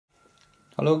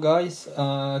Hello guys,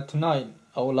 tonight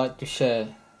I would like to share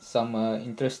some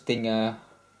interesting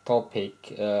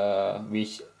topic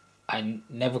which I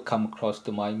never come across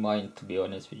to my mind, to be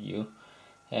honest with you,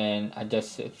 and I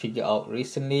just figured out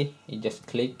recently. It just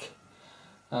clicked.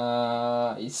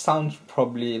 It sounds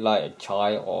probably like a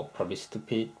child or probably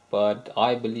stupid, but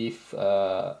I believe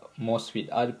most with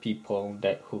other people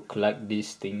that who collect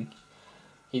this thing,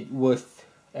 it worth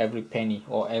every penny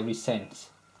or every cent.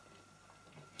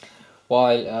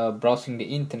 While browsing the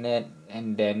internet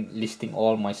and then listing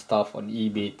all my stuff on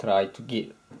eBay, try to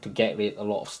get rid a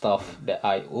lot of stuff that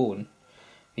I own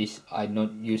which I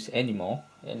don't use anymore.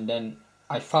 And then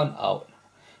I found out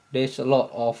there's a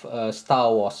lot of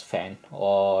Star Wars fan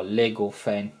or Lego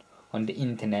fan on the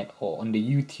internet or on the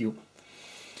YouTube.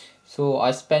 So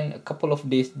I spent a couple of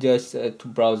days just to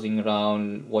browsing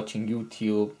around, watching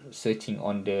YouTube, searching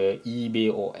on the eBay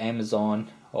or Amazon,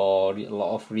 or a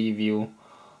lot of review,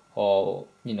 or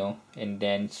and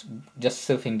then just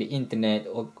surfing the internet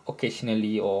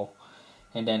occasionally,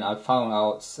 and then I found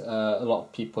out a lot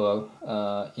of people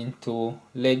into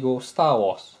Lego Star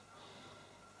Wars,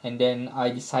 and then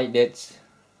I decided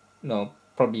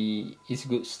probably it's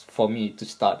good for me to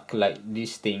start collect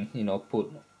this thing, put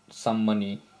some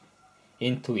money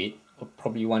into it, or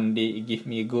probably one day it give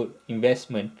me a good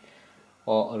investment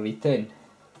or a return.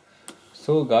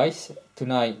 So guys,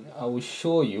 tonight I will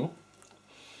show you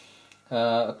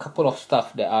a couple of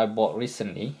stuff that I bought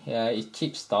recently. It's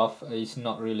cheap stuff. It's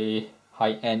not really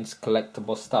high-end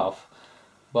collectible stuff,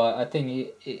 but I think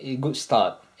it good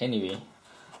start anyway.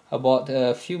 I bought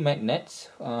a few magnets,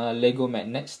 Lego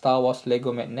magnets, Star Wars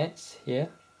Lego magnets here.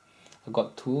 I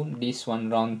got two. This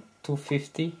one around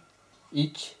 250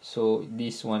 each, so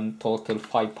this one total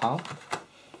 £5.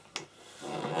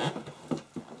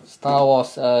 Star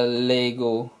Wars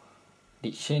Lego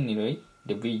dictionary,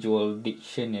 the visual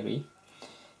dictionary.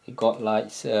 It got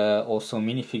like also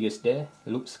minifigures there.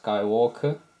 Luke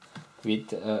Skywalker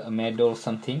with a medal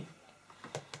something,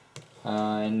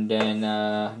 and then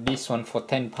this one for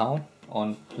 £10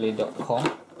 on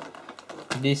play.com.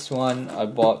 This one I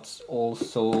bought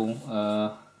also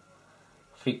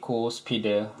Frico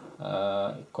Speeder.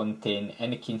 Contain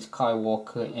Anakin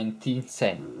Skywalker and Tin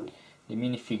Sen. The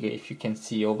minifigure, if you can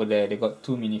see over there, they got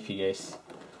two minifigures.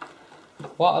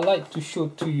 What I like to show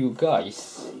to you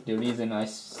guys, the reason I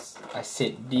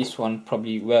said this one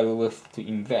probably well worth to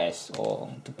invest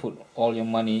or to put all your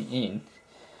money in,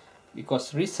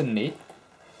 because recently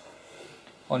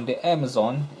on the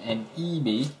Amazon and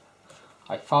eBay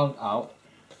I found out,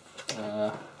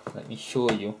 let me show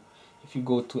you. If you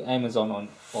go to Amazon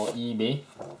or eBay,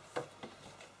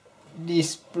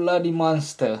 this bloody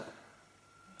monster,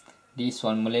 this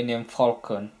one Millennium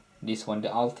Falcon, this one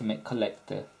the Ultimate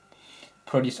Collector,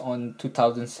 produced on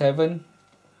 2007.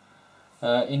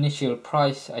 Initial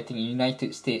price I think in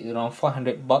United States around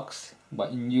 $400,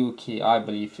 but in UK I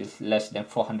believe it's less than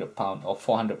 £400 or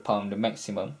 £400 the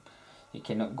maximum. It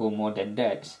cannot go more than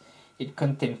that. It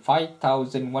contains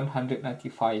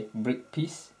 5,195 brick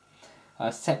piece.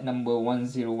 Set number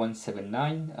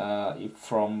 10179,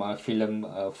 from film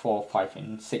 4, 5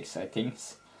 and 6 I think.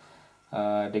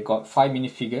 They got 5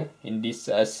 minifigure in this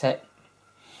set.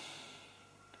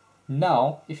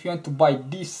 Now if you want to buy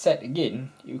this set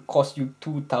again, it will cost you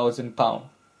 £2,000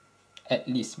 at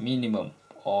least minimum,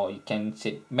 or you can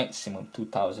say maximum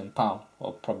 £2,000,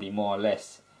 or probably more or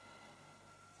less.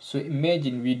 So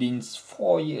imagine within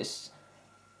 4 years,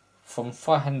 from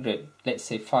 500, let's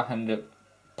say £500,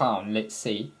 let's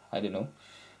say, I don't know,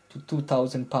 to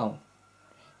 £2,000.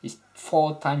 It's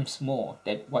 4 times more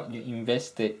than what you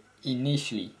invested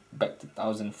initially back to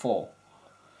 2004.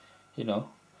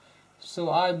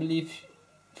 So I believe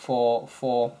for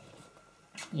collectible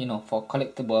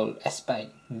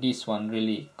aspect, this one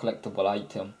really collectible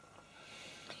item.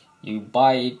 You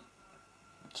buy it,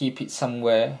 keep it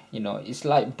somewhere, it's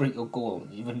like brick or gold,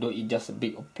 even though it's just a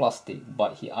bit of plastic,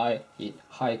 but it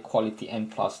high quality and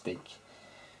plastic.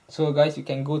 So guys, you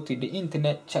can go to the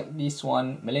internet, check this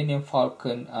one, Millennium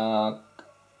Falcon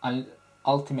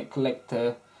Ultimate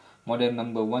Collector, model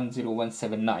number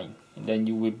 10179, and then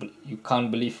you can't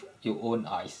believe your own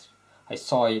eyes. I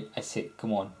saw it, I said,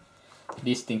 come on,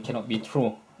 this thing cannot be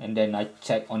true. And then I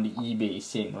checked on the eBay,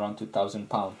 same around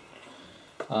 £2,000.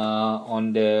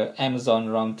 On the Amazon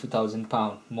around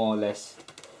 £2,000 more or less.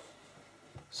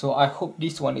 So I hope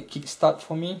this one a kickstart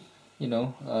for me,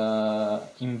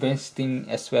 investing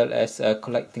as well as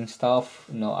collecting stuff.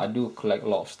 I do collect a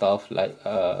lot of stuff like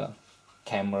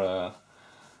camera,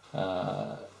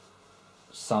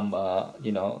 some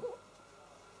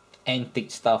antique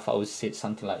stuff, I would say,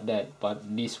 something like that,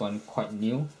 but this one quite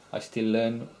new. I still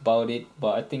learn about it,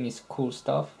 but I think it's cool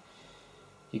stuff.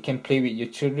 You can play with your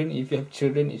children if you have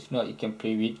children. If not, you can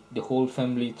play with the whole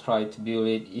family. Try to build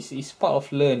it. It's part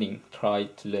of learning. Try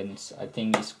to learn. I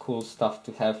think it's cool stuff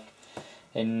to have.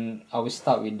 And I will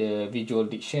start with the visual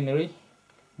dictionary.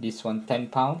 This one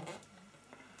 £10.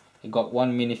 I got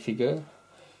one minifigure.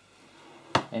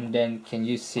 And then can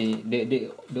you see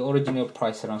the original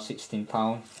price around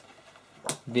 £16.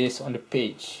 Based on the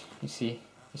page, you see,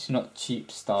 it's not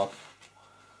cheap stuff.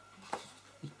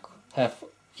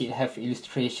 It have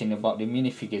illustration about the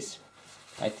minifigures.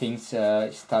 I think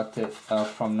it started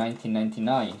from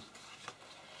 1999.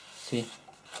 See,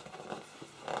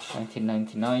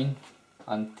 1999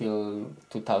 until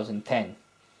 2010.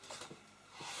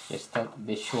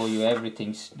 They show you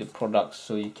everything, the products,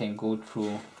 so you can go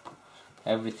through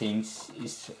everything.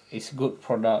 It's good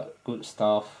product, good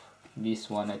stuff. This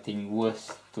one I think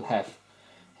worth to have,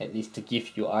 at least to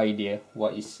give you idea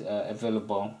what is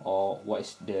available or what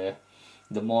is the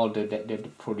model that they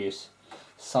produce.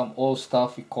 Some old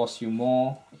stuff, it costs you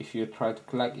more if you try to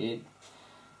collect it.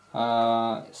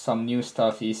 Some new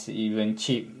stuff is even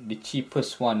cheap. The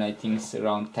cheapest one I think is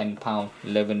around £10,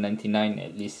 £11.99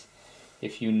 at least.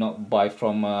 If you not buy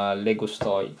from a Lego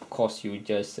store, it costs you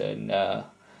just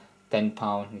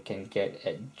 £10. You can get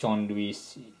at John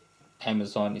Lewis,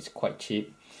 Amazon is quite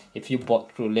cheap. If you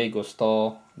bought through Lego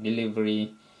store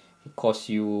delivery, it costs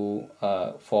you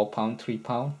 £4,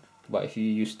 £3. But if you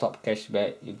use top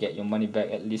cashback, you get your money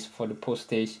back at least for the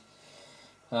postage.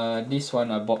 This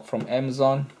one I bought from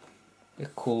Amazon.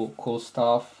 Cool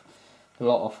stuff. A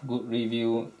lot of good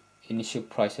review. Initial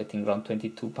price I think around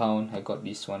 £22. I got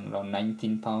this one around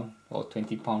 £19 or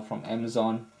 £20 from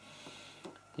Amazon.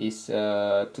 It's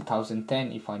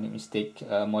 2010 if I'm not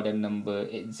mistaken, model number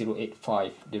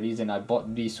 8085. The reason I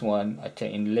bought this one, I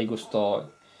checked in the Lego store,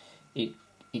 it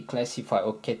classified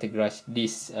or categorized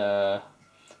this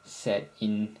set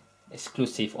in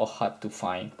exclusive or hard to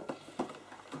find.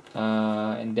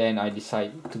 And then I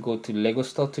decided to go to the Lego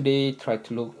store today, try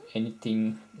to look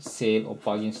anything sale or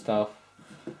bargain stuff.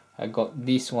 I got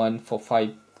this one for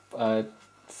five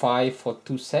for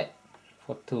 2 set,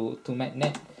 for two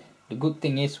magnet. The good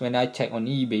thing is when I check on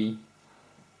eBay,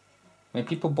 when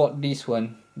people bought this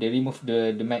one, they remove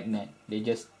the magnet. They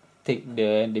just take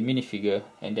the minifigure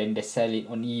and then they sell it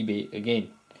on eBay again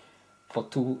for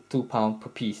 £2 per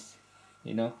piece,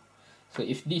 you know. So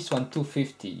if this one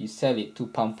 £2.50, you sell it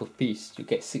 £2 per piece, you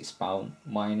get £6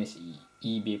 minus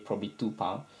eBay probably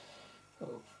 £2,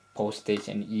 postage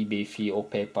and eBay fee or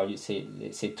PayPal. You say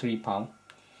let's say £3,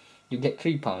 you get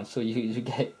 £3. So you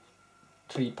get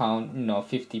 £3,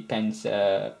 50 pence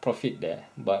profit there.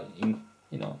 But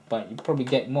but you probably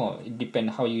get more. It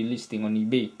depends how you listing on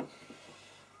eBay.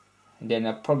 And then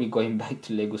I'm probably going back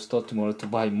to Lego store tomorrow to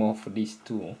buy more for these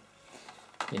two.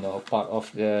 Part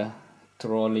of the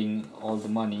trolling all the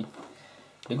money.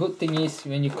 The good thing is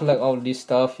when you collect all this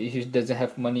stuff, if you doesn't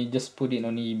have money, just put it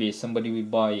on eBay. Somebody will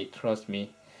buy it. Trust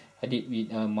me. I did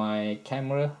with my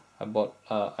camera. I bought.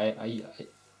 I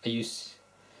used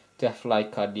to have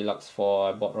Leica Deluxe 4.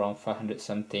 I bought around 500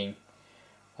 something.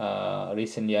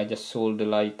 Recently I just sold the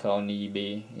Leica on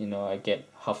eBay. I get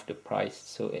half the price.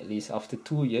 So at least after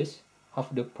 2 years,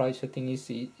 half the price I think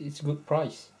it's good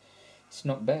price. It's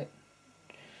not bad.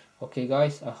 Okay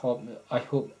guys, I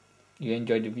hope you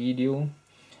enjoyed the video.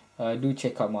 Do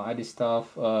check out my other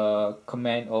stuff.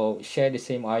 Comment or share the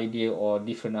same idea or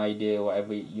different idea,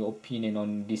 whatever your opinion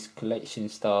on this collection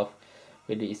stuff,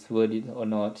 whether it's worth it or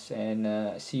not.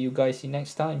 And see you guys in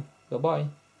next time. Bye bye.